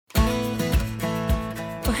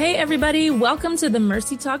Well, hey, everybody. Welcome to the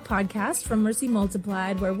Mercy Talk podcast from Mercy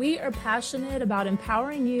Multiplied, where we are passionate about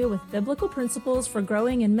empowering you with biblical principles for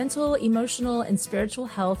growing in mental, emotional, and spiritual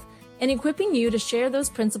health, and equipping you to share those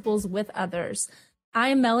principles with others. I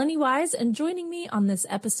am Melanie Wise, and joining me on this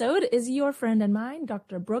episode is your friend and mine,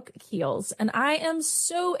 Dr. Brooke Keels. And I am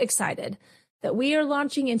so excited that we are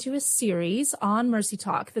launching into a series on Mercy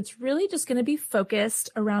Talk that's really just going to be focused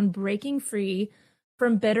around breaking free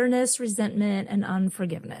from bitterness, resentment, and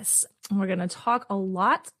unforgiveness. And we're going to talk a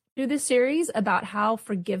lot through this series about how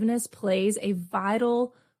forgiveness plays a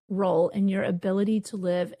vital role in your ability to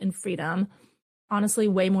live in freedom. Honestly,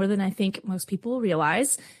 way more than I think most people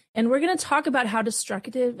realize. And we're going to talk about how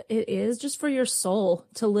destructive it is just for your soul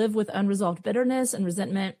to live with unresolved bitterness and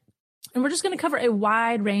resentment. And we're just going to cover a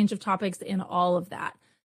wide range of topics in all of that.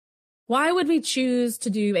 Why would we choose to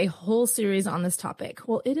do a whole series on this topic?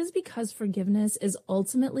 Well, it is because forgiveness is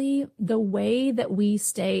ultimately the way that we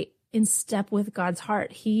stay in step with God's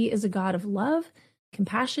heart. He is a God of love,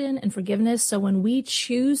 compassion, and forgiveness. So when we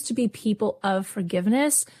choose to be people of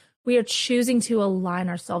forgiveness, we are choosing to align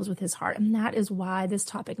ourselves with his heart. And that is why this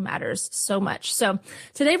topic matters so much. So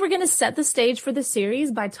today we're going to set the stage for the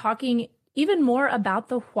series by talking even more about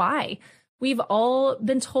the why. We've all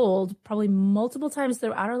been told probably multiple times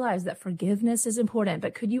throughout our lives that forgiveness is important,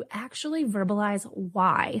 but could you actually verbalize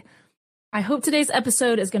why? I hope today's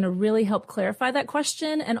episode is going to really help clarify that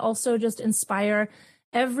question and also just inspire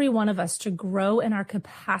every one of us to grow in our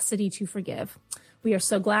capacity to forgive. We are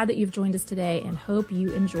so glad that you've joined us today and hope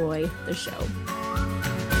you enjoy the show.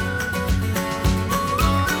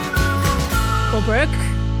 Well, Brooke,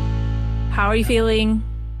 how are you feeling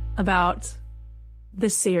about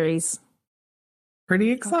this series?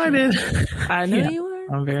 Pretty excited. I know you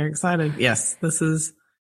are. I'm very excited. Yes, this is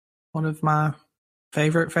one of my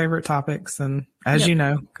favorite topics. And as you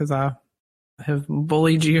know, because I have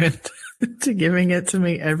bullied you into giving it to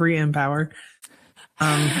me every Empower.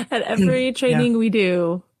 At every training we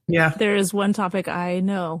do, there is one topic I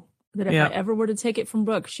know that if I ever were to take it from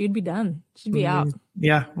Brooke, she'd be done. She'd be out.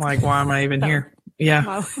 Yeah. Like, why am I even here? Yeah.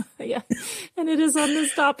 Wow. Yeah. And it is on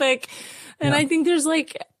this topic. And I think there's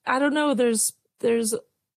there's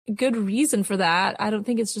good reason for that. I don't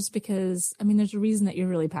think it's just because, there's a reason that you're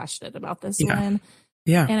really passionate about this one.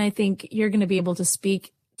 Yeah. And I think you're going to be able to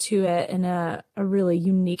speak to it in a really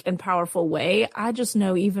unique and powerful way. I just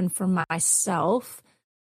know even for myself,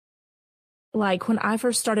 like when I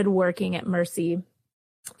first started working at Mercy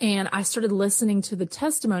and I started listening to the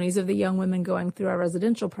testimonies of the young women going through our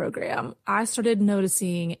residential program, I started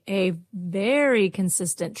noticing a very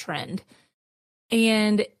consistent trend.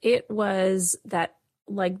 And it was that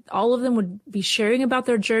like all of them would be sharing about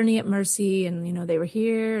their journey at Mercy and, they were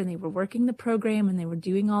here and they were working the program and they were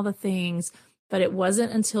doing all the things. But it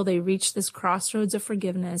wasn't until they reached this crossroads of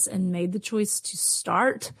forgiveness and made the choice to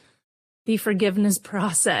start the forgiveness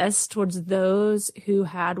process towards those who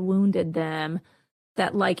had wounded them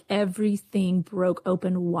that like everything broke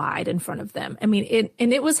open wide in front of them.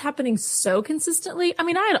 It was happening so consistently. I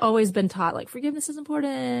had always been taught like forgiveness is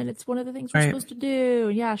important. It's one of the things we're supposed to do.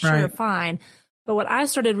 Yeah, sure, fine. But what I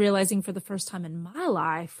started realizing for the first time in my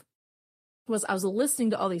life was I was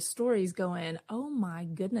listening to all these stories going, oh my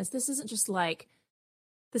goodness, this isn't just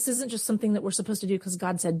something that we're supposed to do because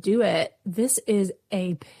God said do it. This is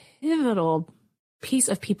a pivotal piece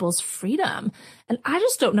of people's freedom. And I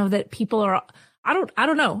just don't know that people are, I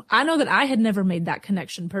don't know. I know that I had never made that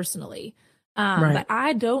connection personally. But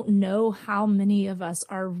I don't know how many of us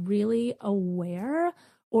are really aware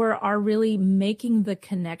or are really making the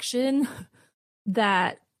connection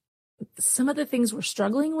that some of the things we're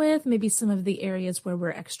struggling with, maybe some of the areas where we're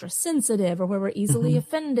extra sensitive or where we're easily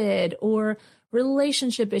offended or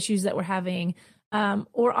relationship issues that we're having,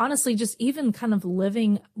 or honestly, just even kind of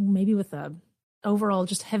living maybe with a overall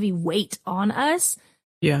just heavy weight on us.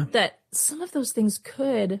 Yeah. That some of those things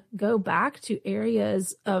could go back to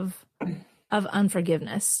areas of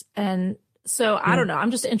unforgiveness. And so I don't know, I'm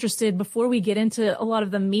just interested before we get into a lot of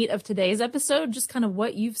the meat of today's episode, just kind of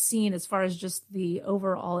what you've seen as far as just the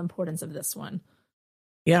overall importance of this one.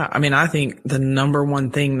 Yeah. I think the number one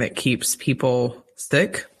thing that keeps people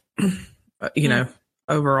sick,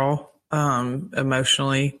 overall,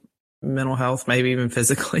 emotionally, mental health, maybe even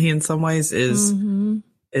physically in some ways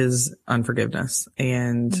is unforgiveness.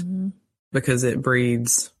 And because it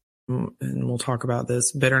breeds, and we'll talk about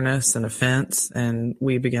this, bitterness and offense, and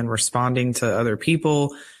we begin responding to other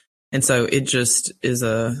people. And so it just is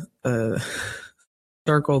a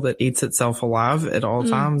circle that eats itself alive at all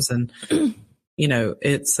times. And,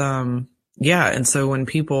 it's, And so when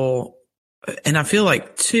people, and I feel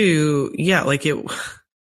like too, like it,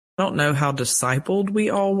 don't know how discipled we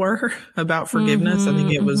all were about forgiveness. I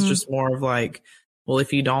think it was just more of like, well,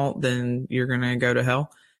 if you don't, then you're going to go to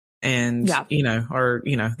hell. And,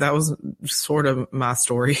 that was sort of my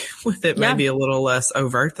story with it, maybe a little less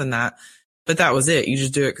overt than that. But that was it. You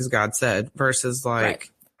just do it because God said, versus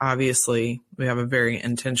like, obviously, we have a very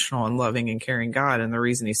intentional and loving and caring God. And the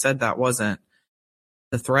reason he said that wasn't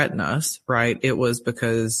to threaten us, right? It was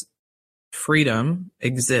because freedom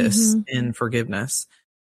exists in forgiveness.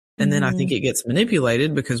 And then I think it gets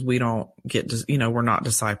manipulated because we don't get, we're not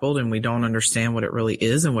discipled and we don't understand what it really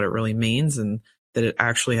is and what it really means, and that it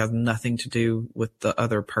actually has nothing to do with the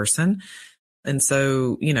other person. And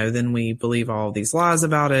so, then we believe all these lies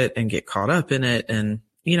about it and get caught up in it, and,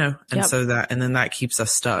 so then that keeps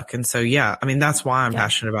us stuck. And so, that's why I'm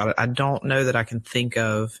passionate about it. I don't know that I can think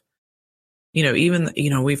of,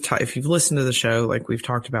 if you've listened to the show, like we've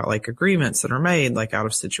talked about like agreements that are made like out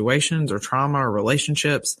of situations or trauma or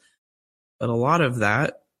relationships. But a lot of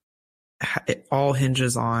that, it all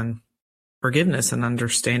hinges on forgiveness and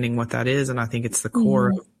understanding what that is. And I think it's the core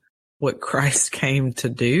of what Christ came to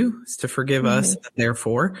do, is to forgive us. And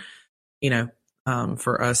therefore,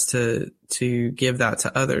 for us to give that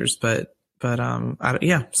to others. So I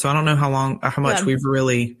don't know how much we've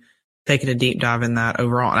really taken a deep dive in that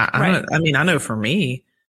overall. And I know for me,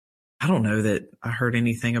 I don't know that I heard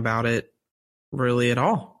anything about it really at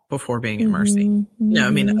all before being at Mercy.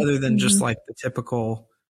 Other than just like the typical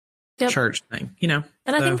church thing, And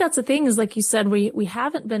I think that's the thing is, like you said, we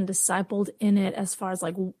haven't been discipled in it as far as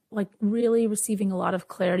like really receiving a lot of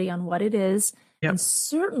clarity on what it is, and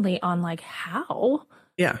certainly on like how.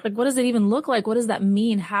 Yeah. Like, what does it even look like? What does that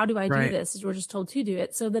mean? How do I do this? As we're just told to do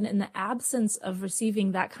it. So then in the absence of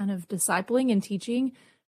receiving that kind of discipling and teaching,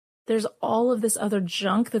 there's all of this other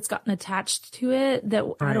junk that's gotten attached to it that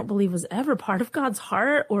I don't believe was ever part of God's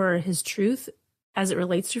heart or his truth as it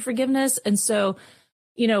relates to forgiveness. And so,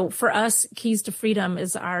 for us, Keys to Freedom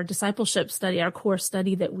is our discipleship study, our core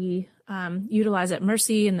study that we utilize at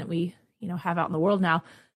Mercy and that we, have out in the world now.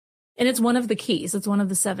 And it's one of the keys. It's one of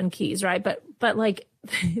the 7 keys, right? But like,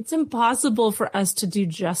 it's impossible for us to do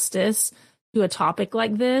justice to a topic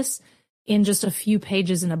like this in just a few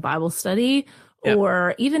pages in a Bible study.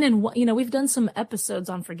 Or even in, we've done some episodes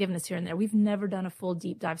on forgiveness here and there. We've never done a full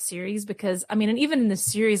deep dive series because, and even in this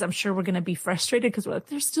series, I'm sure we're going to be frustrated because we're like,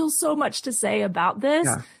 there's still so much to say about this.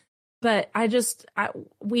 Yeah. But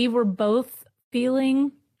we were both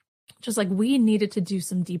feeling just like we needed to do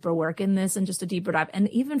some deeper work in this and just a deeper dive. And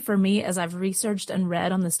even for me, as I've researched and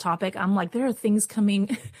read on this topic, I'm like, there are things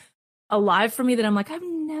coming alive for me that I'm like, I've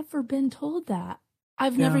never been told that.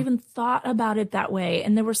 I've never even thought about it that way.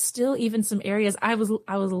 And there were still even some areas I was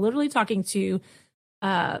literally talking to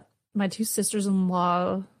my two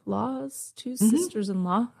sisters-in-law.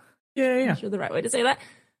 Yeah. I'm sure the right way to say that.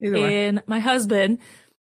 Either way. And my husband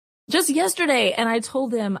just yesterday. And I told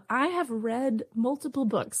them I have read multiple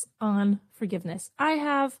books on forgiveness. I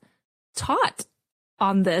have taught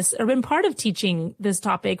on this or been part of teaching this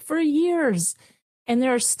topic for years. And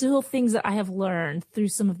there are still things that I have learned through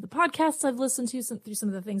some of the podcasts I've listened to, through some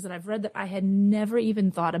of the things that I've read that I had never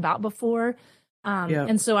even thought about before.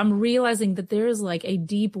 And so I'm realizing that there is like a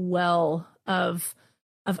deep well of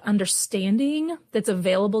understanding that's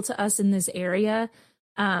available to us in this area.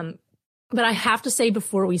 But I have to say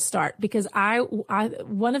before we start, because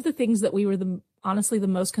one of the things that we were honestly the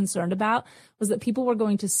most concerned about was that people were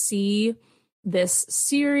going to see this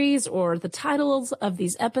series or the titles of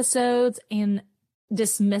these episodes and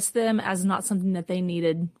dismiss them as not something that they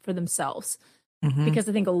needed for themselves. Because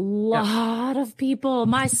I think a lot of people,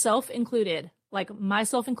 myself included,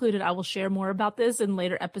 I will share more about this in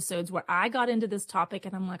later episodes where I got into this topic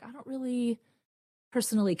and I'm like, I don't really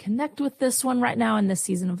personally connect with this one right now in this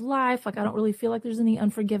season of life. Like, I don't really feel like there's any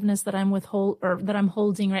unforgiveness that I'm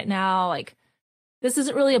holding right now. Like, this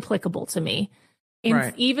isn't really applicable to me.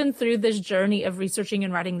 And even through this journey of researching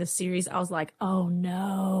and writing this series, I was like, oh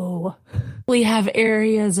no, we have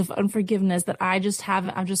areas of unforgiveness that I've just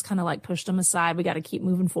kind of like pushed them aside. We got to keep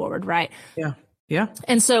moving forward. Right. Yeah. Yeah.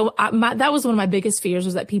 And so that was one of my biggest fears,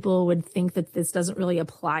 was that people would think that this doesn't really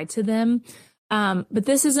apply to them. But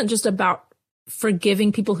this isn't just about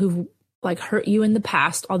forgiving people who like hurt you in the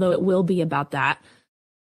past, although it will be about that.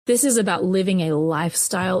 This is about living a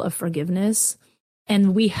lifestyle of forgiveness.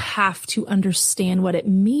 And we have to understand what it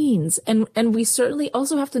means. And we certainly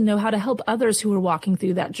also have to know how to help others who are walking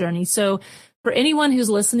through that journey. So for anyone who's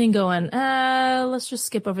listening going, let's just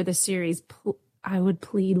skip over this series, I would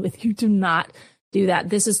plead with you, do not do that.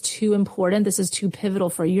 This is too important. This is too pivotal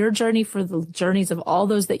for your journey, for the journeys of all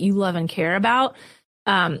those that you love and care about.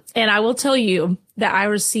 And I will tell you that I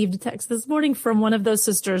received a text this morning from one of those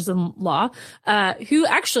sisters-in-law, who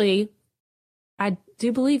actually, I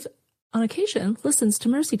do believe on occasion listens to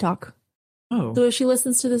Mercy Talk. Oh. So if she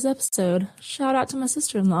listens to this episode, shout out to my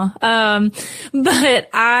sister-in-law. But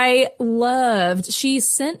she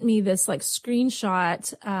sent me this like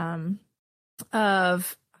screenshot,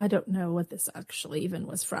 of, I don't know what this actually even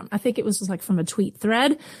was from. I think it was just like from a tweet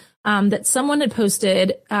thread, that someone had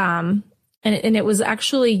posted, and it was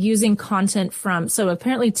actually using content from, so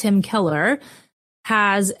apparently Tim Keller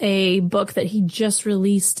has a book that he just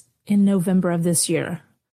released in November of this year,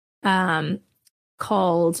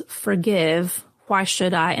 called Forgive, Why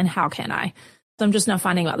Should I and How Can I? So I'm just now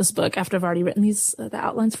finding out this book after I've already written these the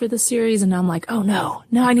outlines for this series, and now I'm like, oh no,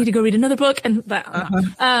 I need to go read another book. And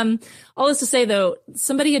all this to say though,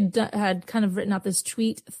 somebody had kind of written out this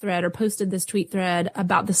tweet thread or posted this tweet thread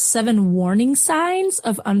about the 7 warning signs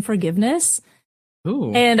of unforgiveness.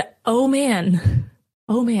 Ooh. And oh man.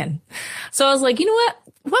 So I was like, you know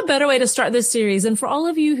what better way to start this series? And for all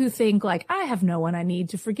of you who think like, I have no one I need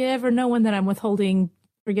to forgive or no one that I'm withholding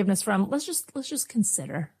forgiveness from, let's just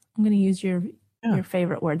consider. I'm going to use your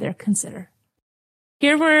favorite word there, consider.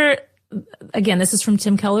 Here were, again, this is from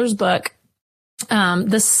Tim Keller's book,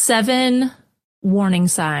 the 7 warning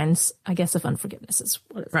signs, I guess, of unforgiveness is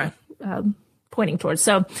what it's right. Pointing towards.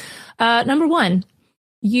 So, number 1,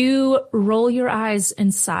 you roll your eyes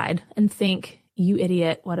inside and think, you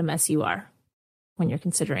idiot, what a mess you are, when you're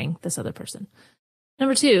considering this other person.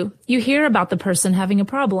 Number 2, you hear about the person having a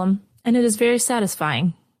problem, and it is very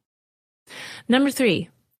satisfying. Number 3,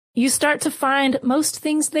 you start to find most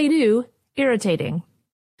things they do irritating.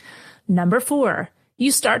 Number 4,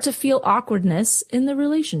 you start to feel awkwardness in the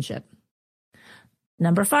relationship.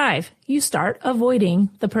 Number 5, you start avoiding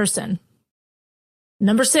the person.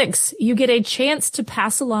 Number 6, you get a chance to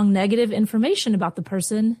pass along negative information about the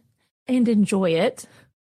person and enjoy it.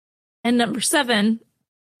 And number 7,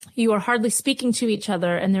 you are hardly speaking to each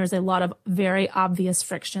other, and there's a lot of very obvious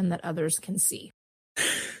friction that others can see.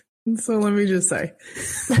 So let me just say,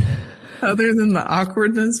 other than the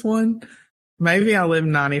awkwardness one, maybe I live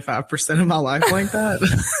 95% of my life like that.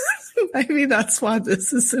 Maybe that's why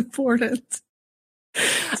this is important.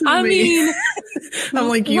 I mean, I'm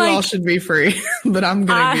like, you all should be free, but I'm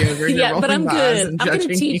going to be over here rolling my eyes and judging. I'm going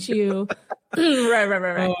to teach you.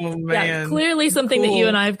 Right. Oh, man. Yeah, clearly something that you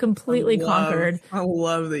and I have completely conquered. I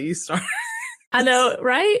love that you started. I know,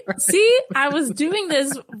 right? See, I was doing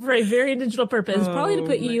this for a very intentional purpose, probably to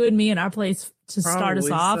put you and me in our place to start us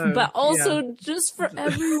off, but also just for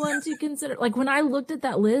everyone to consider. Like when I looked at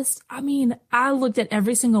that list, I mean, I looked at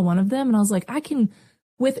every single one of them and I was like,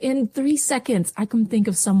 within 3 seconds, I can think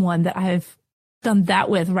of someone that I've done that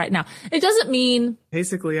with right now. It doesn't mean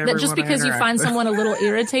basically that just because you find someone a little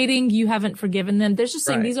irritating, you haven't forgiven them. There's just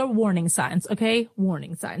saying these are warning signs, okay?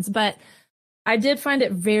 Warning signs. But I did find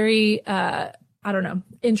it very,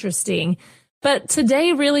 interesting. But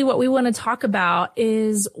today, really what we want to talk about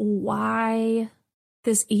is why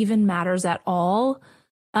this even matters at all.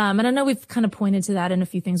 And I know we've kind of pointed to that in a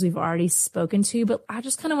few things we've already spoken to, but I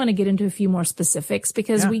just kind of want to get into a few more specifics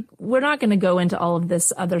because we're not going to go into all of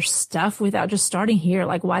this other stuff without just starting here.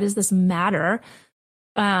 Like, why does this matter?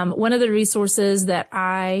 One of the resources that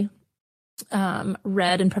I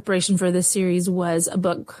read in preparation for this series was a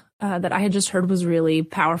book that I had just heard was really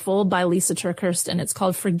powerful by Lisa TerKeurst, and it's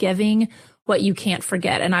called Forgiving What You Can't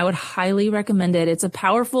Forget. And I would highly recommend it. It's a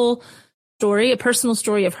powerful story, a personal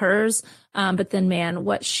story of hers. But then, man,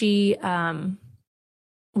 what she kind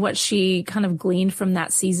of gleaned from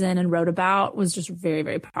that season and wrote about was just very,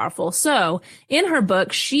 very powerful. So in her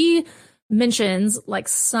book, she mentions like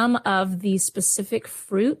some of the specific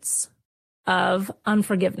fruits of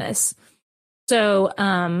unforgiveness. So,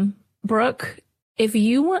 Brooke, if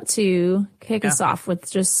you want to kick us off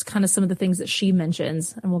with just kind of some of the things that she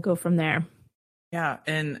mentions, and we'll go from there. Yeah.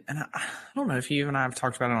 And I don't know if you and I have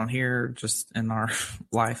talked about it on here just in our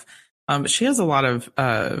life. But she has a lot of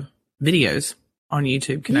videos on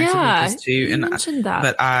YouTube connected with this too. And mentioned that.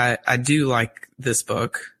 But I do like this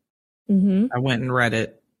book. Mm-hmm. I went and read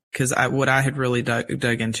it because what I had really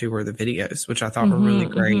dug into were the videos, which I thought were really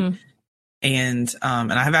great. Mm-hmm. And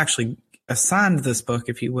I have actually assigned this book,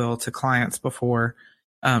 if you will, to clients before,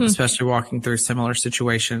 especially walking through similar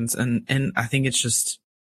situations. And I think it's just,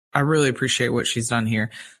 I really appreciate what she's done here.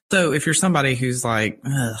 So if you're somebody who's like,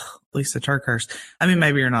 ugh, Lisa TerKeurst, I mean,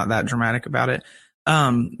 maybe you're not that dramatic about it.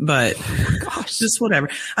 But just whatever.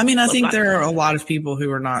 I mean, I think there are a lot of people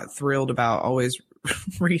who are not thrilled about always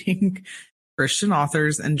reading Christian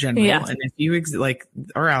authors in general. Yeah. And if you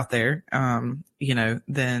are out there,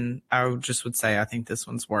 then I just would say, I think this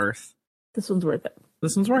one's worth it.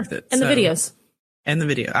 this one's worth it. And the videos. And the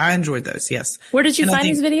video. I enjoyed those. Yes. Where did you find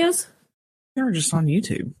these videos? They were just on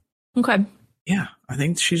YouTube. Okay. Yeah. I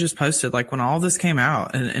think she just posted like when all this came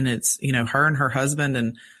out and it's, you know, her and her husband,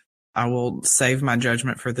 and I will save my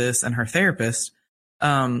judgment for this, and her therapist,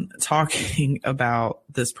 talking about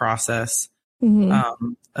this process,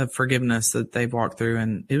 of forgiveness that they've walked through.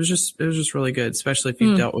 And it was just really good, especially if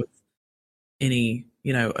you've dealt with any,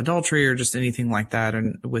 you know, adultery or just anything like that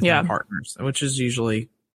and with your partners, which is usually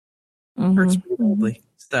hurts pretty badly.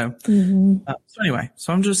 So, so anyway,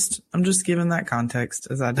 so I'm just giving that context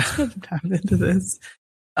as I dive into this.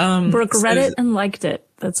 Brooke read it and liked it.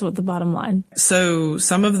 That's what the bottom line. So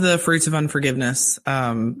some of the fruits of unforgiveness,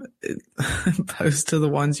 opposed to the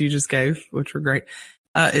ones you just gave, which were great,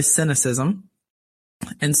 is cynicism.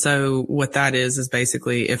 And so what that is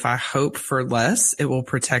basically, if I hope for less, it will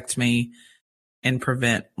protect me and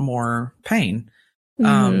prevent more pain.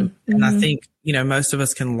 And I think, you know, most of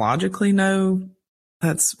us can logically know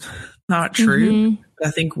that's not true. But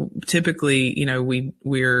I think typically, you know,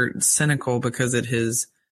 we're cynical because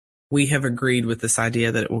we have agreed with this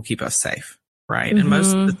idea that it will keep us safe. Right. And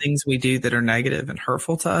most of the things we do that are negative and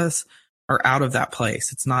hurtful to us are out of that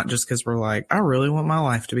place. It's not just because we're like, I really want my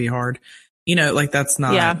life to be hard. You know, like that's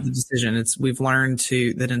not the decision. We've learned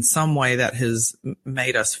that in some way that has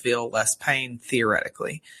made us feel less pain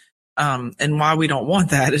theoretically. And why we don't want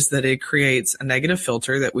that is that it creates a negative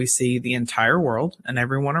filter that we see the entire world and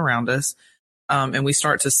everyone around us. And we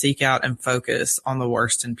start to seek out and focus on the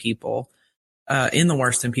worst in people,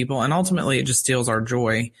 and ultimately it just steals our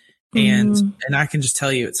joy. And I can just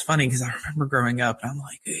tell you, it's funny because I remember growing up and I'm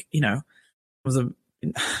like, you know, I was a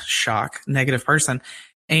shock negative person.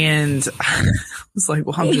 And I was like,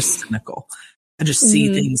 well, I'm just cynical. I just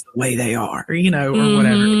see things the way they are, you know, or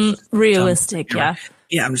whatever. Realistic. Yeah.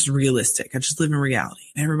 Yeah. I'm just realistic. I just live in reality,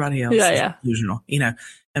 and everybody else is delusional, you know,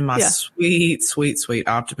 and my sweet, sweet, sweet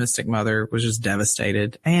optimistic mother was just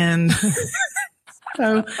devastated. And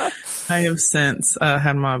so I have since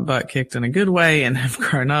had my butt kicked in a good way and have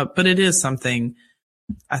grown up, but it is something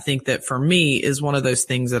I think that for me is one of those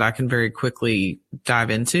things that I can very quickly dive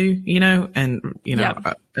into, you know, and, you know,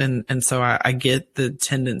 and so I get the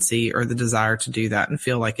tendency or the desire to do that and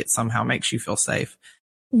feel like it somehow makes you feel safe.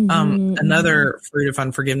 Another fruit of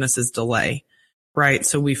unforgiveness is delay, right?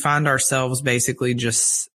 So we find ourselves basically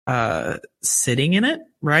just, sitting in it,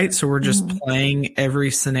 right? So we're just playing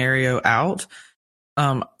every scenario out.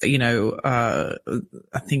 You know, I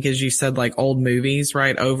think as you said, like old movies,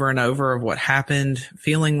 right? Over and over of what happened,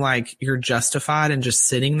 feeling like you're justified and just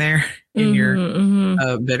sitting there in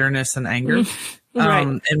your bitterness and anger.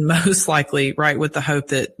 And most likely, right, with the hope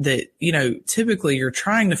that, you know, typically you're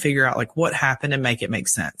trying to figure out like what happened and make it make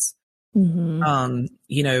sense.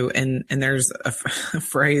 You know, and there's a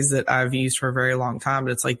phrase that I've used for a very long time,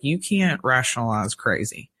 but it's like, you can't rationalize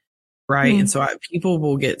crazy. Right. And so people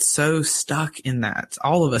will get so stuck in that.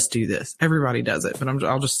 All of us do this. Everybody does it. But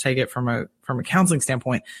I'll just take it from a counseling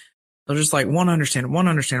standpoint. They'll just like want to understand.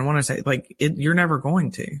 Like you're never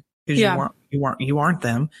going to, because you aren't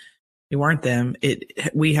them. You aren't them.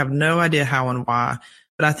 We have no idea how and why.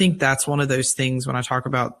 But I think that's one of those things when I talk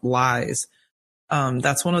about lies.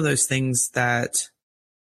 That's one of those things that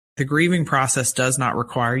the grieving process does not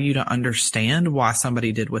require you to understand why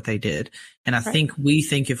somebody did what they did. And I think we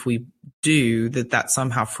think if we do that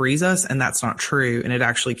somehow frees us, and that's not true. And it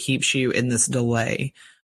actually keeps you in this delay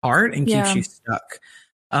part and keeps you stuck.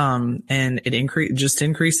 And it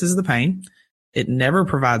increases the pain. It never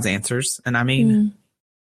provides answers. And I mean,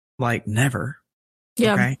 like never.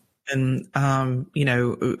 Yeah. Okay. And, you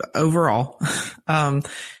know, overall, and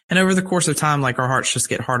over the course of time, like our hearts just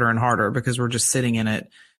get harder and harder because we're just sitting in it.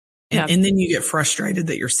 And then you get frustrated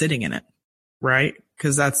that you're sitting in it, right?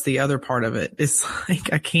 Because that's the other part of it. It's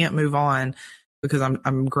like, I can't move on because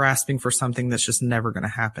I'm grasping for something that's just never going to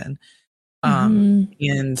happen.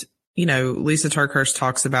 And, you know, Lisa TerKeurst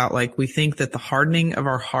talks about like, we think that the hardening of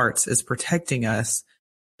our hearts is protecting us.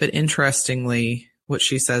 But interestingly, what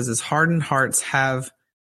she says is hardened hearts have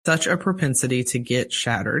such a propensity to get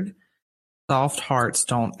shattered. Soft hearts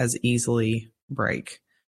don't as easily break.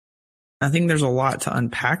 I think there's a lot to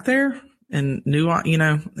unpack there and nuance, you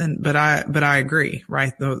know, but I agree,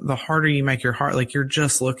 right? The harder you make your heart, like you're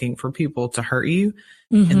just looking for people to hurt you.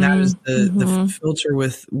 And that is the filter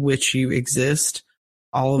with which you exist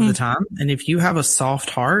all of the time. And if you have a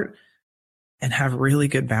soft heart and have really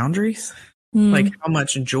good boundaries, like how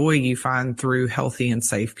much joy you find through healthy and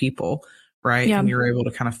safe people, right? And you're able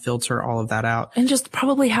to kind of filter all of that out. And just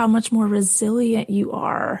probably how much more resilient you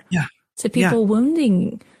are to people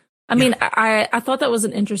wounding. I mean, I thought that was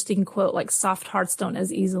an interesting quote, like soft hearts don't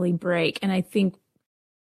as easily break. And I think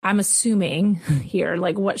I'm assuming here,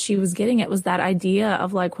 like what she was getting at was that idea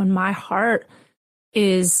of like when my heart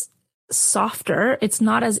is softer, it's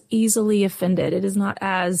not as easily offended. It is not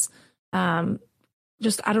as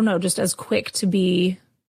just as quick to be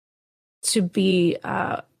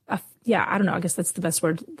I don't know. I guess that's the best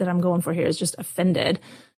word that I'm going for here is just offended.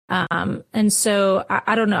 And so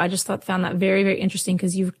I don't know. I just found that very, very interesting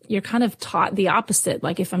because you're kind of taught the opposite.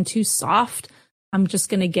 Like if I'm too soft, I'm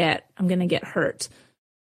going to get hurt.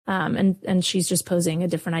 And she's just posing a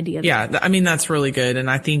different idea. Yeah. I mean, that's really good.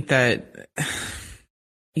 And I think that,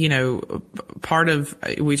 you know,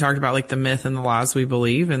 we talked about like the myth and the lies we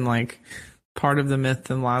believe, and like part of the myth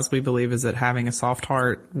and lies we believe is that having a soft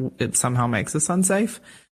heart, it somehow makes us unsafe.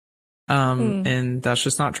 And that's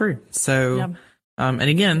just not true. So, yeah. And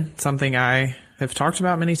again, something I have talked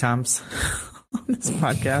about many times on this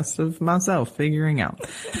podcast of myself figuring out.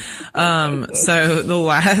 So the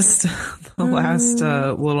last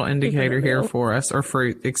little indicator here for us, or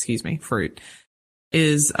fruit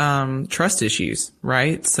is, trust issues,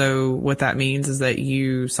 right? So what that means is that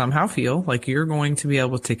you somehow feel like you're going to be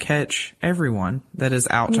able to catch everyone that is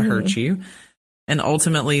out to hurt you. And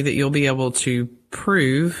ultimately that you'll be able to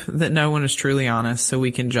prove that no one is truly honest so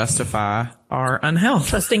we can justify our unhealth.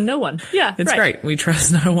 Trusting no one. Yeah. It's great. We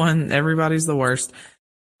trust no one. Everybody's the worst.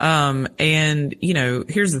 And you know,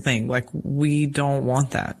 here's the thing, like we don't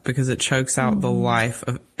want that because it chokes out the life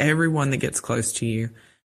of everyone that gets close to you.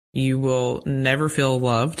 You will never feel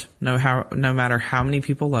loved, no matter how many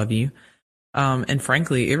people love you. And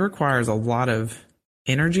frankly, it requires a lot of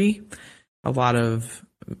energy, a lot of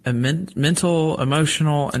mental,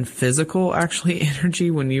 emotional, and physical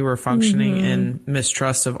energy when you are functioning in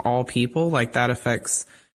mistrust of all people. Like that affects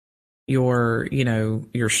your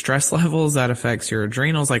stress levels, that affects your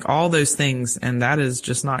adrenals, like all those things. And that is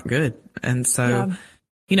just not good. And so,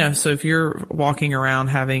 so if you're walking around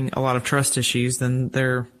having a lot of trust issues, then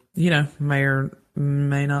there, may or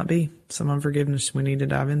may not be some unforgiveness we need to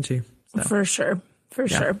dive into. So. For sure.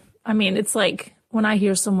 I mean, it's like when I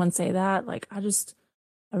hear someone say that, like I just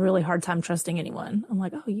a really hard time trusting anyone. I'm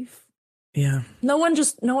like, no one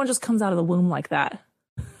just comes out of the womb like that.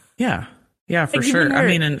 Yeah, for like sure. I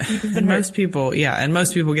mean, and most people,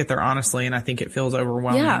 get there honestly, and I think it feels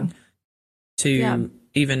overwhelming to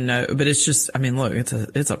even know. But it's just, I mean, look,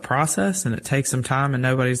 it's a process, and it takes some time. And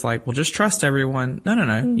nobody's like, well, just trust everyone.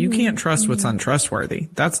 No. You can't trust what's untrustworthy.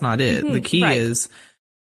 That's not it. The key is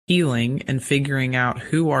healing and figuring out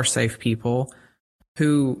who are safe people,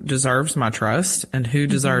 who deserves my trust and who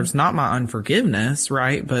deserves not my unforgiveness,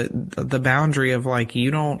 right? But the boundary of like,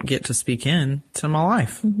 you don't get to speak in to my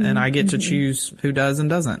life and I get to choose who does and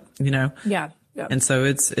doesn't, Yeah. And so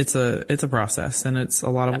it's a process, and it's a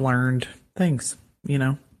lot of learned things,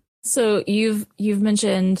 So you've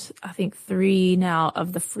mentioned, I think 3 now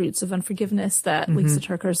of the fruits of unforgiveness that Lisa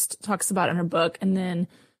TerKeurst talks about in her book. And then,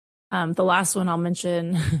 the last one I'll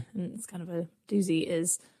mention, and it's kind of a doozy,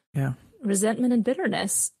 is resentment and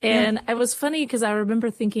bitterness. And it was funny because I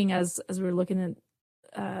remember thinking as we were looking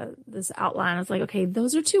at this outline, I was like, okay,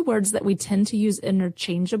 those are 2 words that we tend to use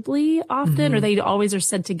interchangeably often, or they always are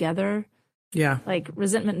said together. Yeah. Like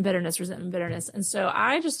resentment and bitterness. And so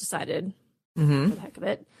I just decided, for the heck of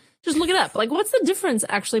it, just look it up. Like, what's the difference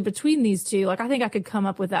actually between these 2? Like, I think I could come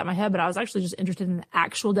up with that in my head, but I was actually just interested in the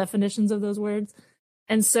actual definitions of those words.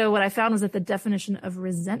 And so what I found was that the definition of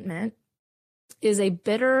resentment is a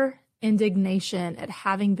bitter indignation at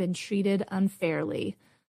having been treated unfairly,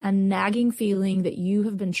 a nagging feeling that you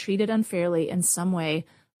have been treated unfairly in some way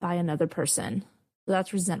by another person. So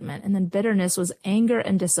that's resentment. And then bitterness was anger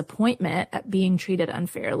and disappointment at being treated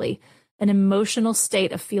unfairly, an emotional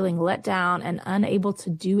state of feeling let down and unable to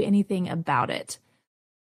do anything about it.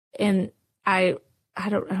 And I'm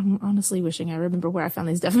honestly wishing I remember where I found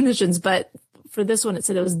these definitions, but for this one, it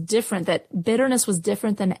said it was different, that bitterness was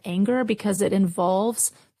different than anger because it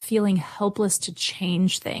involves feeling helpless to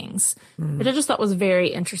change things, which I just thought was very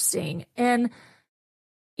interesting. And,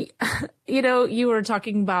 you were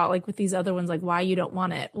talking about like with these other ones, like why you don't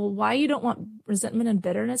want it. Well, why you don't want resentment and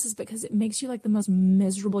bitterness is because it makes you like the most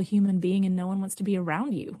miserable human being and no one wants to be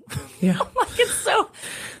around you. Yeah.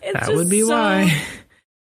 That would be why.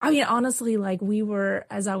 I mean, honestly, like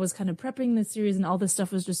as I was kind of prepping this series and all this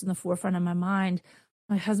stuff was just in the forefront of my mind,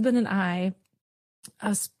 my husband and I,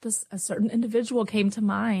 a certain individual came to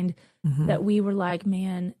mind that we were like,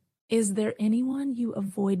 man, is there anyone you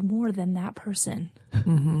avoid more than that person?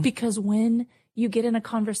 Because when you get in a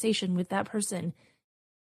conversation with that person,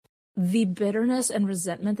 the bitterness and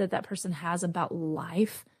resentment that person has about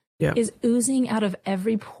life is oozing out of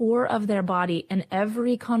every pore of their body, and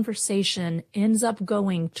every conversation ends up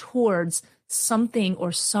going towards something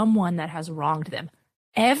or someone that has wronged them.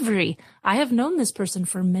 I have known this person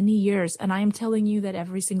for many years, and I am telling you that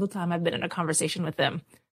every single time I've been in a conversation with them,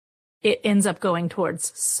 it ends up going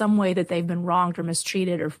towards some way that they've been wronged or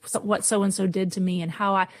mistreated, or what so-and-so did to me, and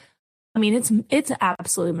how I mean, it's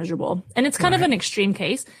absolutely miserable. And it's kind of an extreme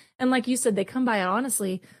case. And like you said, they come by it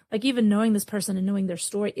honestly, like even knowing this person and knowing their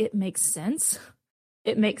story, it makes sense.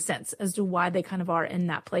 It makes sense as to why they kind of are in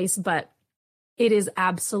that place. But it is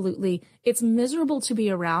it's miserable to be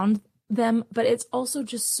around them, but it's also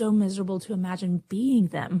just so miserable to imagine being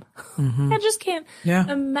them. I just can't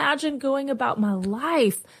imagine going about my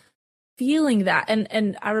life feeling that.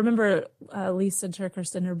 And I remember Lisa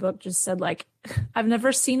TerKeurst in her book just said, like, I've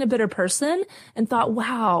never seen a bitter person and thought,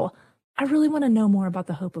 wow, I really want to know more about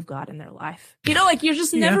the hope of God in their life. You know, like you're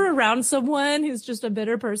just never around someone who's just a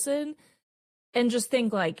bitter person and just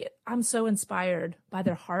think like, I'm so inspired by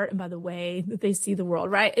their heart and by the way that they see the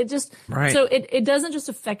world, right? It just, so it doesn't just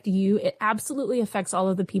affect you. It absolutely affects all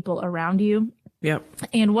of the people around you. Yep.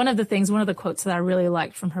 And one of the quotes that I really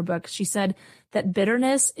liked from her book, she said that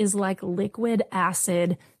bitterness is like liquid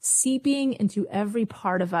acid seeping into every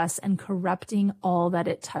part of us and corrupting all that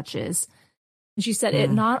it touches. And she said it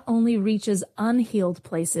not only reaches unhealed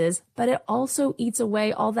places, but it also eats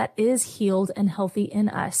away all that is healed and healthy in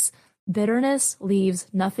us. Bitterness leaves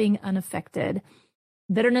nothing unaffected.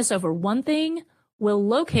 Bitterness over one thing will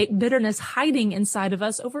locate bitterness hiding inside of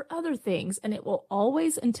us over other things, and it will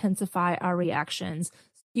always intensify our reactions,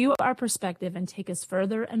 skew our perspective, and take us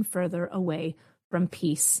further and further away from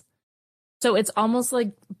peace. So it's almost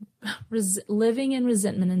like living in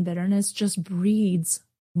resentment and bitterness just breeds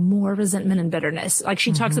more resentment and bitterness. Like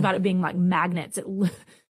she talks about it being like magnets.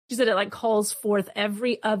 She said it like calls forth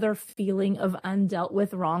every other feeling of undealt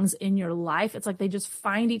with wrongs in your life. It's like they just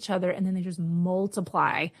find each other and then they just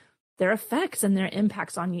multiply their effects and their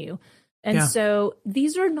impacts on you. And so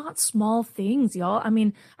these are not small things, y'all. I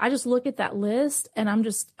mean, I just look at that list and I'm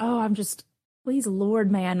just, please,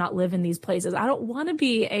 Lord, may I not live in these places. I don't want to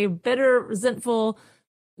be a bitter, resentful,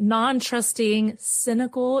 non-trusting,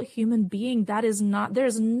 cynical human being. There's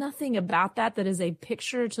nothing about that is a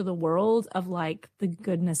picture to the world of like the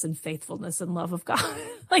goodness and faithfulness and love of God.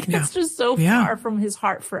 Like it's just so far from his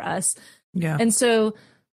heart for us. Yeah. And so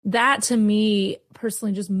that to me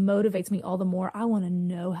personally just motivates me all the more. I want to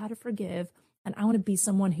know how to forgive, and I want to be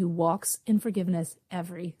someone who walks in forgiveness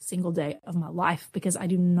every single day of my life because I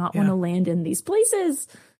do not want to land in these places.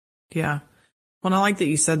 Yeah. Well, I like that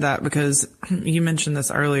you said that because you mentioned this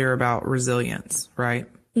earlier about resilience, right?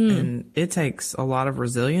 And it takes a lot of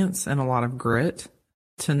resilience and a lot of grit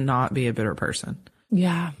to not be a bitter person.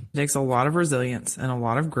 Yeah. It takes a lot of resilience and a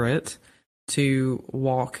lot of grit to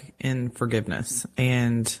walk in forgiveness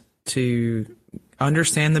and to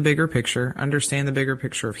understand the bigger picture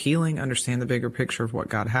of healing, understand the bigger picture of what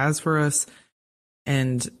God has for us.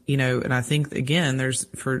 And, you know, and I think, again, there's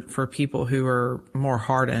for people who are more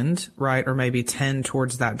hardened, right, or maybe tend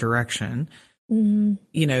towards that direction, you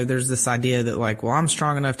know, there's this idea that like, well, I'm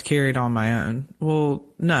strong enough to carry it on my own. Well,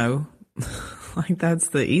 no, like that's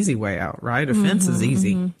the easy way out, right? Offense is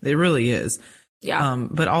easy. It really is. Yeah.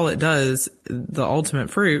 But all it does, the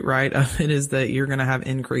ultimate fruit, right, of it is that you're going to have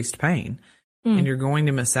increased pain and you're going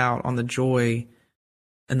to miss out on the joy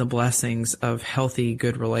and the blessings of healthy,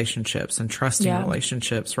 good relationships and trusting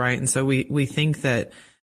relationships, right? And so we think that,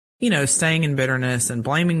 you know, staying in bitterness and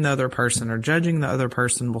blaming the other person or judging the other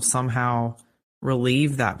person will somehow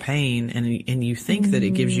relieve that pain. And you think that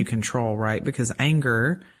it gives you control, right? Because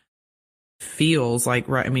anger feels like,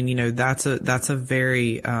 right, I mean, you know, that's a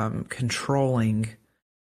very controlling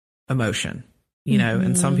emotion, you know,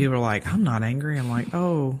 and some people are like, I'm not angry. I'm like,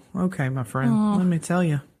 oh, okay, my friend, let me tell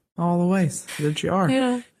you all the ways that you are.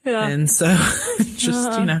 Yeah. And so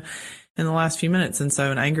just, you know, in the last few minutes. And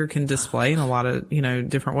so an anger can display in a lot of, you know,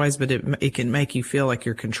 different ways, but it can make you feel like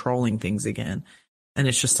you're controlling things again. And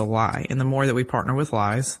it's just a lie. And the more that we partner with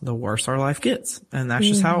lies, the worse our life gets. And that's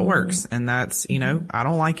just how it works. And that's, you know, I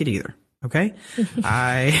don't like it either. Okay.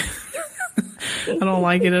 I don't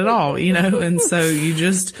like it at all, you know, and so you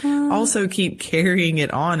just also keep carrying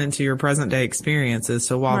it on into your present day experiences.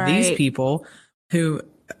 So while these people who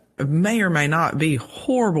may or may not be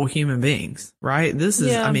horrible human beings, right? This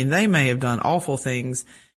is, I mean, they may have done awful things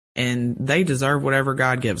and they deserve whatever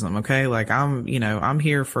God gives them. Okay. Like I'm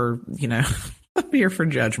here for, you know, I'm here for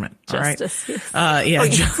judgment. Justice. All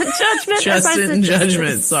right. Judgment. Justice and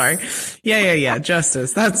judgment. Sorry. Yeah.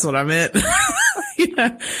 Justice. That's what I meant. You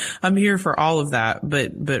know, I'm here for all of that,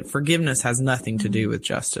 but forgiveness has nothing to do with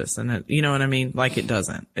justice. And you know what I mean? Like it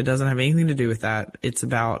doesn't have anything to do with that. It's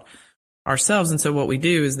about ourselves. And so what we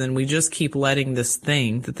do is then we just keep letting this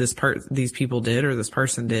thing that these people did or this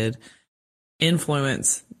person did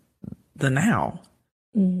influence the now.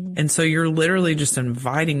 Mm-hmm. And so you're literally just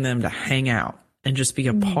inviting them to hang out and just be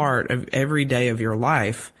a part of every day of your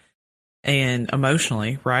life and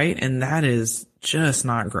emotionally, right? And that is just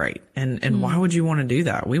not great. And why would you want to do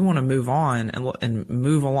that? We want to move on and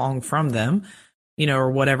move along from them,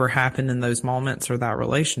 or whatever happened in those moments or that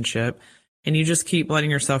relationship. And you just keep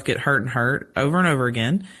letting yourself get hurt and hurt over and over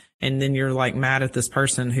again. And then you're like mad at this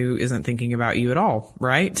person who isn't thinking about you at all,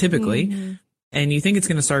 right? Typically. Mm-hmm. And you think it's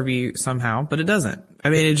going to serve you somehow, but it doesn't. I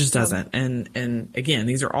mean, it just doesn't. And again,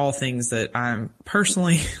 these are all things that I'm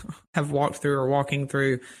personally have walked through or walking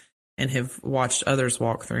through and have watched others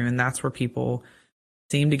walk through. And that's where people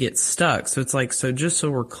seem to get stuck. So it's like, so just so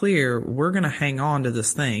we're clear, we're going to hang on to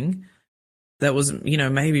this thing that was,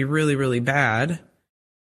 maybe really, really bad.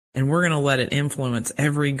 And we're going to let it influence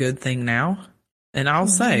every good thing now. And I'll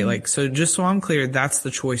say, like, so just so I'm clear, that's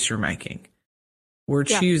the choice you're making. We're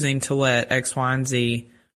choosing to let X, Y, and Z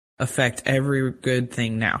affect every good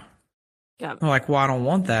thing now. Yeah. We're like, well, I don't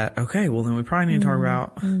want that. Okay, well, then we probably need to talk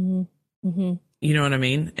about, you know what I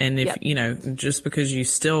mean? And if, just because you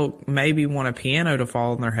still maybe want a piano to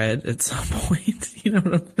fall on their head at some point,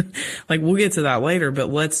 like we'll get to that later, but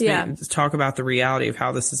let's talk about the reality of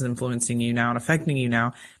how this is influencing you now and affecting you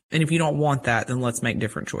now. And if you don't want that, then let's make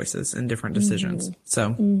different choices and different decisions.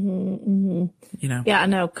 So, Yeah, I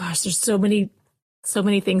know. Gosh, there's so many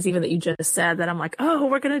things even that you just said that I'm like, oh,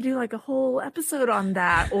 we're going to do like a whole episode on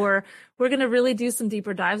that, or we're going to really do some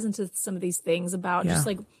deeper dives into some of these things about just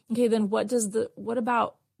like, okay, then what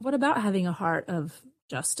about having a heart of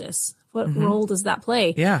justice? What role does that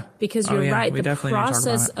play? Yeah. Because you're right. The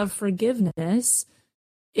process of forgiveness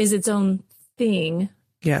is its own thing.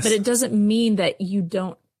 Yes. But it doesn't mean that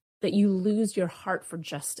you lose your heart for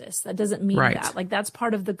justice. That doesn't mean that. Like that's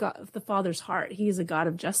part of the Father's heart. He is a God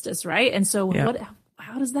of justice, right? And so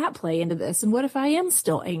how does that play into this? And what if I am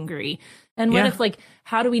still angry? And what if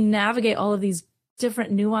how do we navigate all of these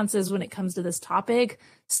different nuances when it comes to this topic?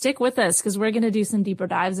 Stick with us because we're going to do some deeper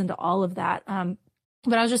dives into all of that.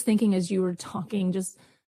 But I was just thinking as you were talking,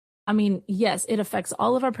 yes, it affects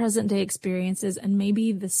all of our present day experiences. And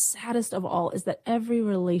maybe the saddest of all is that every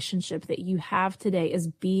relationship that you have today is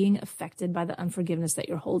being affected by the unforgiveness that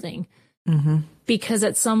you're holding. Mm-hmm. Because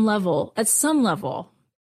at some level,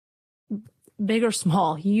 big or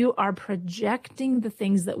small, you are projecting the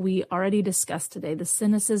things that we already discussed today, the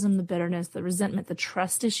cynicism, the bitterness, the resentment, the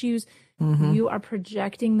trust issues. Mm-hmm. You are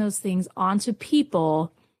projecting those things onto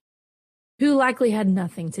people who likely had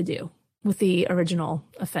nothing to do with the original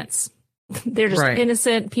offense. They're just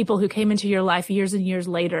innocent people who came into your life years and years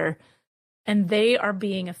later, and they are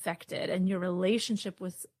being affected, and your relationships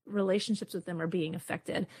with them are being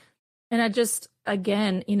affected. And I just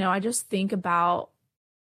think about,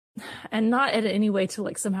 and not in any way to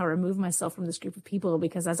like somehow remove myself from this group of people,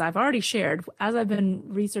 because as I've already shared, as I've been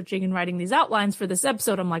researching and writing these outlines for this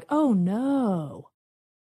episode, I'm like, oh no,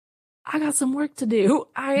 I got some work to do.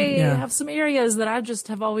 I have some areas that I just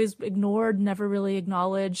have always ignored, never really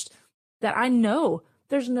acknowledged, that I know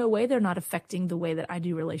there's no way they're not affecting the way that I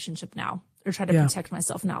do relationship now or try to protect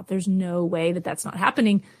myself now. There's no way that that's not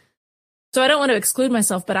happening. So I don't want to exclude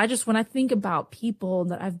myself, but when I think about people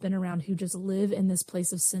that I've been around who just live in this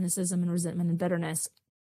place of cynicism and resentment and bitterness,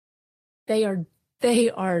 they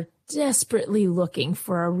are desperately looking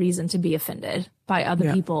for a reason to be offended by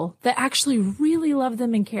other people that actually really love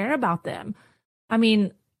them and care about them. I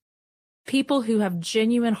mean, people who have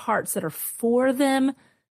genuine hearts that are for them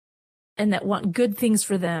and that want good things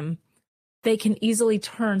for them, they can easily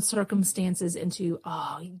turn circumstances into,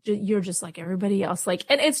 oh, you're just like everybody else. Like,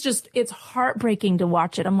 and it's heartbreaking to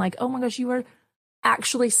watch it. I'm like, oh my gosh, you are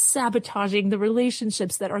actually sabotaging the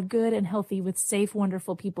relationships that are good and healthy with safe,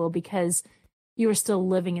 wonderful people because you are still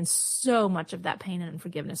living in so much of that pain and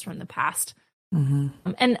unforgiveness from the past.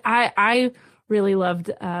 Mm-hmm. And I really loved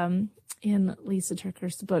in Lisa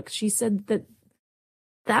TerKeurst's book, she said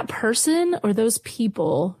that person or those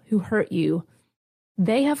people who hurt you,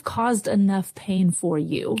 they have caused enough pain for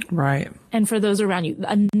you. Right. And for those around you,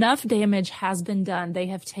 enough damage has been done. They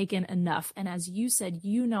have taken enough. And as you said,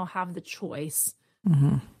 you now have the choice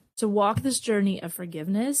to walk this journey of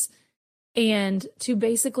forgiveness and to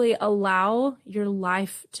basically allow your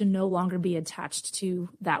life to no longer be attached to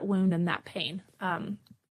that wound and that pain.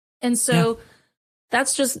 And so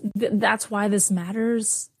that's why this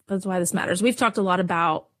matters. That's why this matters. We've talked a lot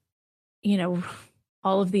about,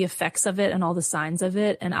 all of the effects of it and all the signs of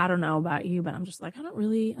it. And I don't know about you, but I'm just like, I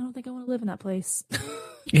don't think I want to live in that place.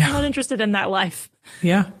 I'm not interested in that life.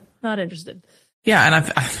 Yeah. Not interested. Yeah.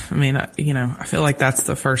 And I mean, I feel like that's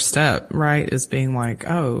the first step, right? Is being like,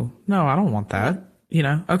 oh, no, I don't want that.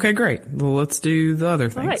 Okay, great. Well, let's do the other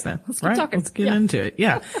things then. Let's keep talking. Let's get into it.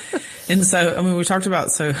 Yeah. And so, I mean, we talked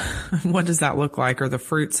about, so what does that look like? Or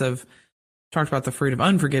talked about the fruit of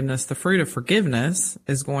unforgiveness. The fruit of forgiveness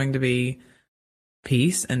is going to be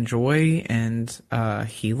peace and joy and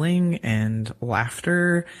healing and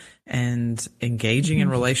laughter and engaging in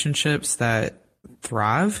relationships that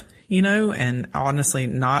thrive, and honestly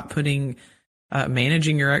not putting,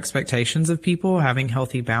 managing your expectations of people, having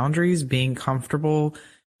healthy boundaries, being comfortable,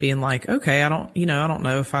 being like, okay, I don't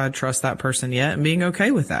know if I trust that person yet, and being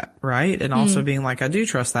okay with that. Right. And also being like, I do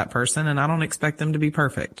trust that person and I don't expect them to be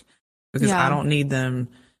perfect because I don't need them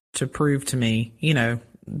to prove to me,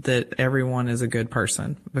 that everyone is a good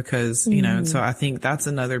person because, and so I think that's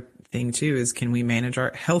another thing too, is can we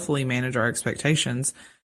healthily manage our expectations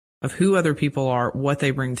of who other people are, what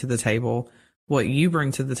they bring to the table, what you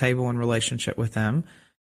bring to the table in relationship with them.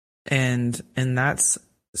 And that's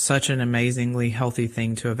such an amazingly healthy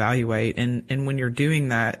thing to evaluate. And when you're doing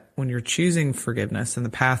that, when you're choosing forgiveness and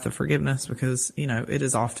the path of forgiveness, because, it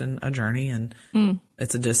is often a journey and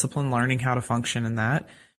it's a discipline, learning how to function in that,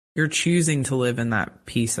 you're choosing to live in that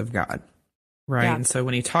peace of God. Right. Yeah. And so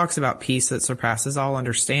when he talks about peace that surpasses all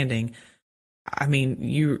understanding, I mean,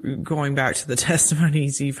 you going back to the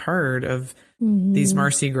testimonies you've heard of these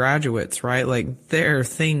Mercy graduates, right? Like there are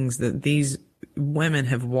things that these women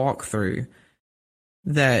have walked through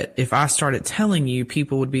that if I started telling you,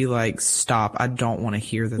 people would be like, stop. I don't want to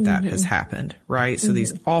hear that has happened. Right. So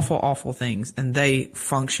these awful, awful things, and they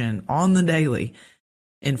function on the daily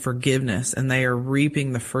in forgiveness, and they are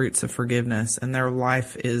reaping the fruits of forgiveness, and their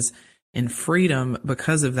life is in freedom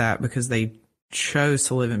because of that, because they chose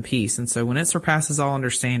to live in peace. And so when it surpasses all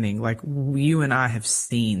understanding, like you and I have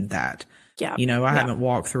seen that, I haven't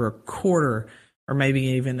walked through a quarter or maybe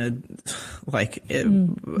even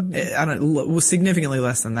significantly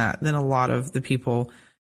less than that, than a lot of the people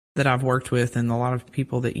that I've worked with and a lot of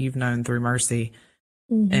people that you've known through Mercy.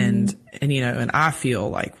 And I feel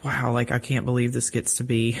like, wow, like I can't believe this gets to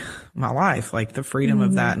be my life, like the freedom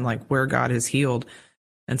of that and like where God has healed.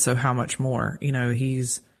 And so how much more,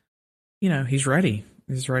 he's ready.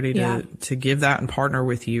 He's ready to give that and partner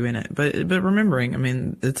with you in it. But remembering, I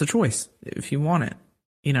mean, it's a choice if you want it,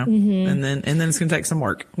 and then it's going to take some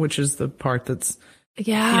work, which is the part that's.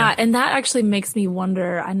 Yeah. And that actually makes me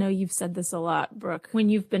wonder. I know you've said this a lot, Brooke, when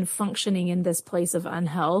you've been functioning in this place of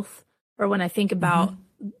unhealth, or when I think about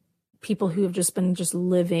people who have just been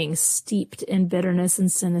living steeped in bitterness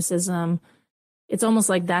and cynicism, it's almost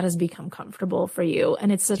like that has become comfortable for you.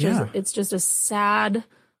 And it's sad,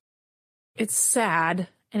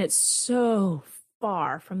 and it's so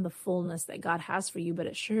far from the fullness that God has for you, but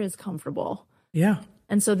it sure is comfortable. Yeah.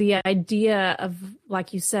 And so the idea of,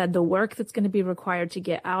 like you said, the work that's going to be required to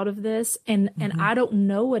get out of this, and I don't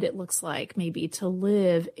know what it looks like maybe to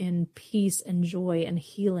live in peace and joy and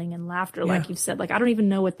healing and laughter, like you've said. Like, I don't even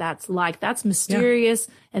know what that's like. That's mysterious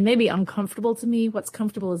and maybe uncomfortable to me. What's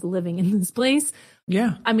comfortable is living in this place.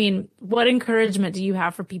 Yeah. I mean, what encouragement do you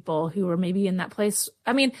have for people who are maybe in that place?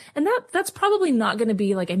 I mean, and that's probably not going to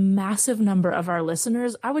be like a massive number of our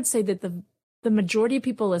listeners. I would say that the majority of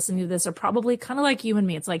people listening to this are probably kind of like you and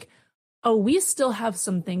me. It's like, oh, we still have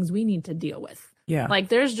some things we need to deal with. Yeah. Like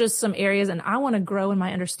there's just some areas, and I want to grow in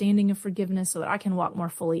my understanding of forgiveness so that I can walk more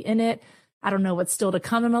fully in it. I don't know what's still to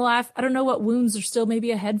come in my life. I don't know what wounds are still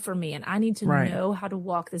maybe ahead for me. And I need to know how to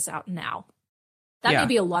walk this out now. That may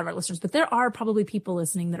be a lot of our listeners, but there are probably people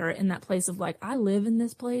listening that are in that place of like, I live in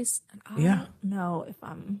this place and I don't know if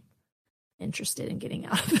I'm interested in getting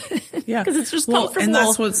out of it. Yeah. Because it's just comfortable. And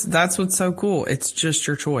that's what's so cool. It's just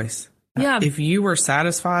your choice. Yeah. If you were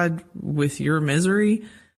satisfied with your misery,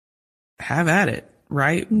 have at it.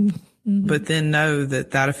 Right. But then know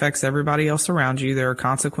that affects everybody else around you. There are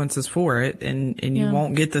consequences for it, and you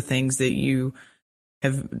won't get the things that you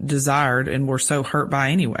have desired and were so hurt by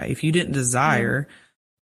anyway. If you didn't desire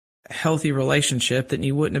a healthy relationship, then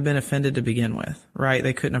you wouldn't have been offended to begin with. Right.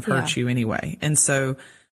 They couldn't have hurt you anyway. And so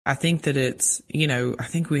I think that it's, I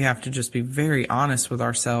think we have to just be very honest with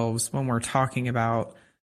ourselves when we're talking about,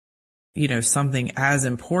 something as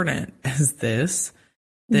important as this,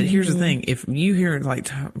 that here's the thing. If you hear like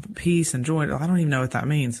peace and joy, I don't even know what that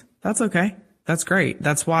means. That's okay. That's great.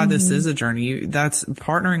 That's why this is a journey. That's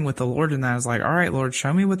partnering with the Lord in that is like, all right, Lord,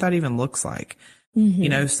 show me what that even looks like.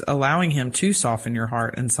 Allowing him to soften your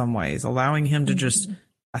heart in some ways, allowing him to just,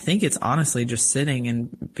 I think it's honestly just sitting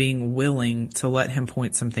and being willing to let him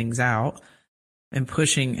point some things out and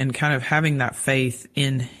pushing and kind of having that faith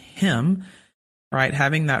in him right?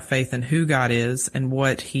 Having that faith in who God is and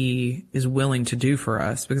what he is willing to do for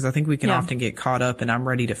us, because I think we can often get caught up in I'm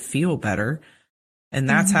ready to feel better. And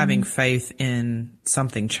that's having faith in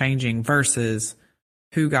something changing versus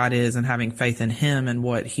who God is and having faith in him and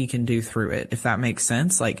what he can do through it. If that makes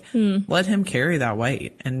sense, like let him carry that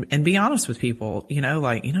weight and be honest with people, you know,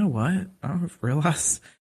 like, you know what? I realize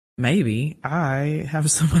maybe I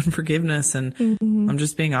have some unforgiveness and I'm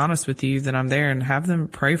just being honest with you that I'm there, and have them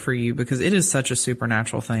pray for you, because it is such a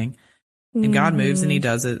supernatural thing and God moves and he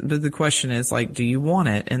does it. But the question is, like, do you want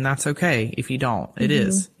it? And that's okay if you don't. It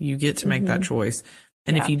is. You get to make that choice.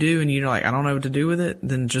 And if you do and you're like, I don't know what to do with it,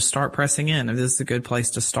 then just start pressing in. If this is a good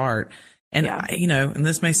place to start. And, you know, and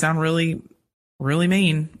this may sound really, really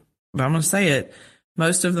mean, but I'm going to say it.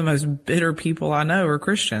 Most of the most bitter people I know are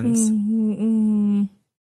Christians.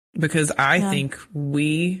 Because I think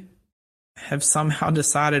we have somehow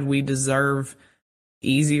decided we deserve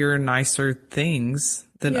easier, nicer things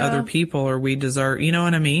than other people, or we deserve, you know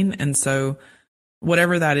what I mean? And so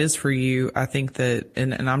whatever that is for you, I think that,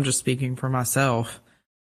 and I'm just speaking for myself,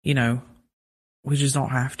 you know, we just don't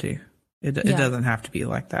have to. It doesn't have to be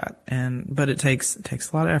like that. But it takes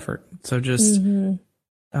a lot of effort. So just,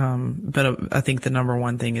 but I think the number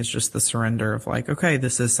one thing is just the surrender of like, okay,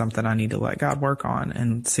 this is something I need to let God work on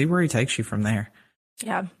and see where he takes you from there.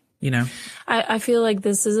 Yeah. You know, I feel like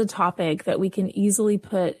this is a topic that we can easily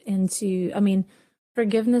put into, I mean,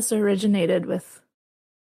 forgiveness originated with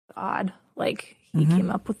God. Like he came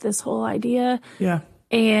up with this whole idea. Yeah.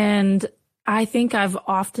 And I think I've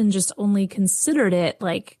often just only considered it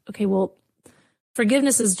like, okay, well,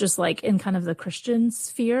 forgiveness is just like in kind of the Christian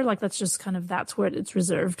sphere. Like that's just kind of, that's what it's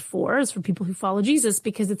reserved for, is for people who follow Jesus,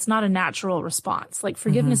 because it's not a natural response. Like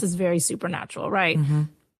forgiveness is very supernatural, right?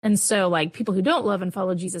 And so like people who don't love and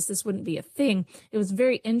follow Jesus, this wouldn't be a thing. It was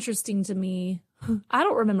very interesting to me. I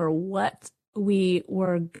don't remember what we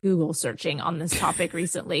were Google searching on this topic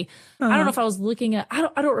recently. I don't know if I was looking at, I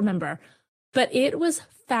don't remember, but it was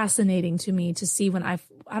fascinating to me to see when I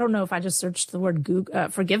don't know if I just searched the word Google,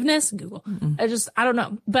 forgiveness, Google. I don't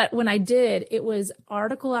know. But when I did, it was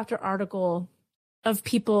article after article of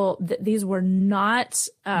people that these were not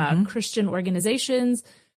Christian organizations,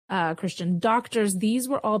 Christian doctors. These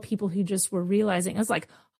were all people who just were realizing, it was like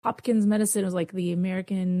Hopkins Medicine, it was like the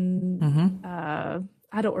American,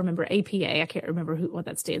 I don't remember, APA. I can't remember what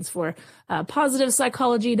that stands for.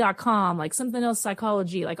 PositivePsychology.com, like something else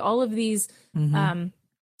psychology, like all of these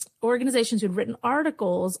organizations who had written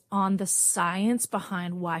articles on the science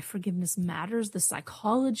behind why forgiveness matters, the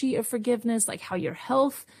psychology of forgiveness, like how your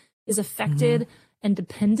health is affected and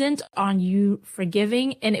dependent on you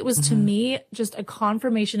forgiving. And it was to me just a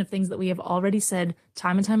confirmation of things that we have already said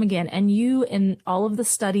time and time again. And you, and all of the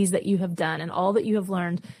studies that you have done and all that you have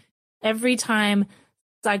learned, every time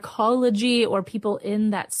psychology or people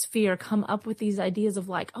in that sphere come up with these ideas of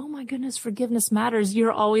like, oh my goodness, forgiveness matters,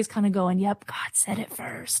 you're always kind of going, yep, God said it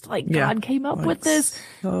first. Like God came up with this.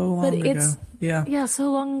 So long ago.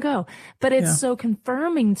 So long ago. But it's so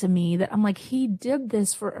confirming to me that I'm like, he did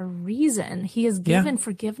this for a reason. He has given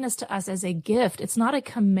forgiveness to us as a gift. It's not a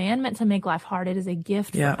commandment to make life hard. It is a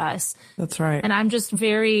gift for us. That's right. And I'm just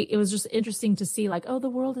it was just interesting to see like, oh,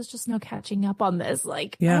 the world is just now catching up on this.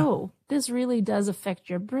 Like, oh, this really does affect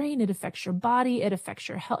your brain. It affects your body. It affects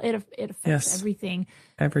your health. It affects everything.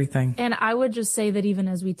 Everything. And I would just say that even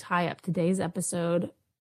as we tie up today's episode,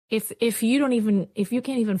 if you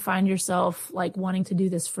can't even find yourself like wanting to do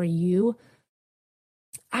this for you,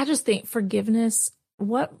 I just think forgiveness,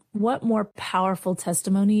 what more powerful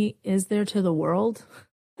testimony is there to the world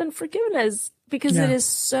than forgiveness? Because it is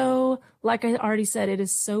so, like I already said, it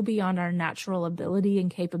is so beyond our natural ability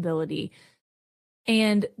and capability.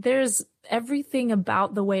 And there's everything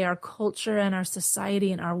about the way our culture and our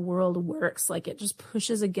society and our world works. Like it just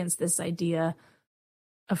pushes against this idea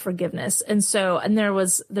of forgiveness. And so,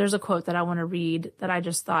 there's a quote that I want to read that I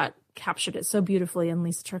just thought captured it so beautifully in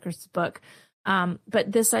Lisa TerKeurst's book.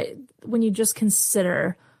 But when you just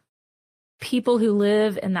consider people who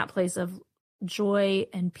live in that place of joy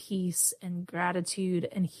and peace and gratitude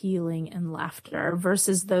and healing and laughter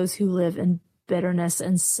versus those who live in bitterness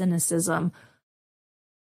and cynicism,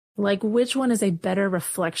 like which one is a better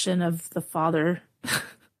reflection of the Father?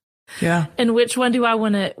 And which one do I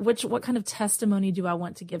want to, what kind of testimony do I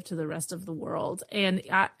want to give to the rest of the world? And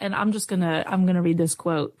I'm going to read this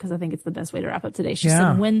quote because I think it's the best way to wrap up today. She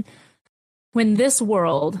said, when this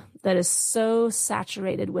world that is so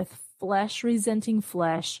saturated with flesh resenting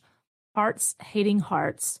flesh, hearts hating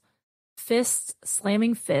hearts, fists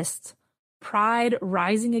slamming fists, pride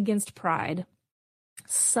rising against pride,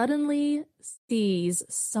 suddenly sees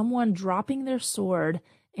someone dropping their sword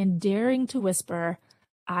and daring to whisper,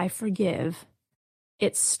 I forgive,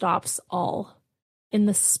 it stops all. In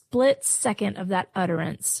the split second of that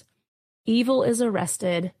utterance, evil is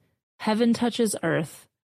arrested, heaven touches earth,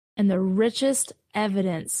 and the richest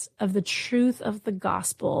evidence of the truth of the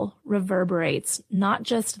gospel reverberates not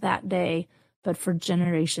just that day, but for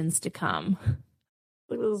generations to come.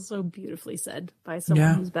 It was so beautifully said by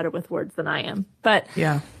someone who's better with words than I am. But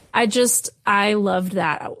I loved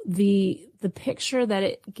that. The picture that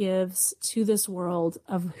it gives to this world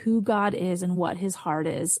of who God is and what his heart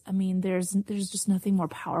is. I mean, there's just nothing more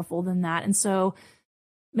powerful than that. And so,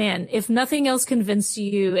 man, if nothing else convinced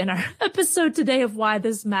you in our episode today of why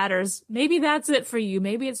this matters, maybe that's it for you.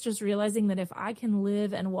 Maybe it's just realizing that if I can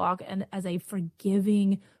live and walk as a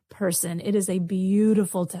forgiving person, it is a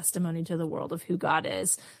beautiful testimony to the world of who God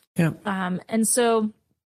is. Yeah. And so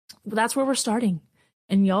that's where we're starting.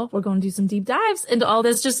 And y'all, we're going to do some deep dives into all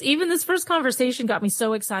this. Just even this first conversation got me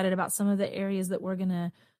so excited about some of the areas that we're going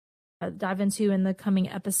to dive into in the coming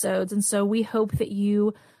episodes. And so we hope that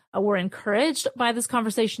you were encouraged by this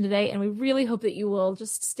conversation today. And we really hope that you will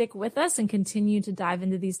just stick with us and continue to dive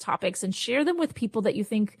into these topics and share them with people that you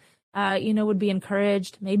think would be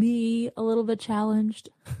encouraged, maybe a little bit challenged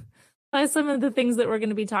by some of the things that we're going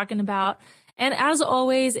to be talking about. And as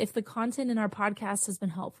always, if the content in our podcast has been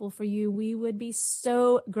helpful for you, we would be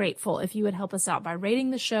so grateful if you would help us out by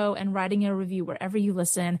rating the show and writing a review wherever you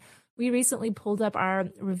listen. We recently pulled up our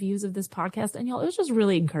reviews of this podcast, and y'all, it was just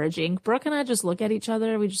really encouraging. Brooke and I just look at each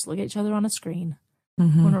other. We just look at each other on a screen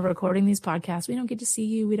when we're recording these podcasts. We don't get to see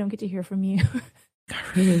you. We don't get to hear from you. I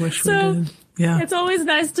really wish we did. Yeah. It's always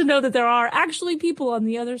nice to know that there are actually people on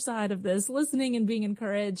the other side of this listening and being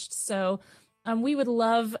encouraged. So we would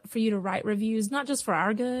love for you to write reviews, not just for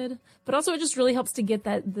our good, but also it just really helps to get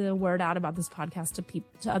the word out about this podcast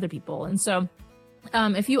to other people. And so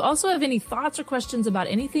if you also have any thoughts or questions about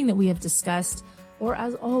anything that we have discussed, or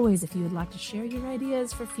as always, if you would like to share your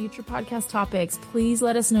ideas for future podcast topics, please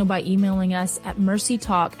let us know by emailing us at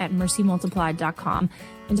mercytalk@mercymultiplied.com.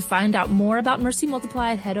 And to find out more about Mercy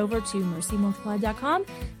Multiplied, head over to mercymultiplied.com.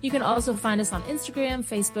 You can also find us on Instagram,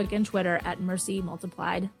 Facebook, and Twitter at Mercy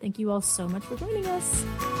Multiplied. Thank you all so much for joining us.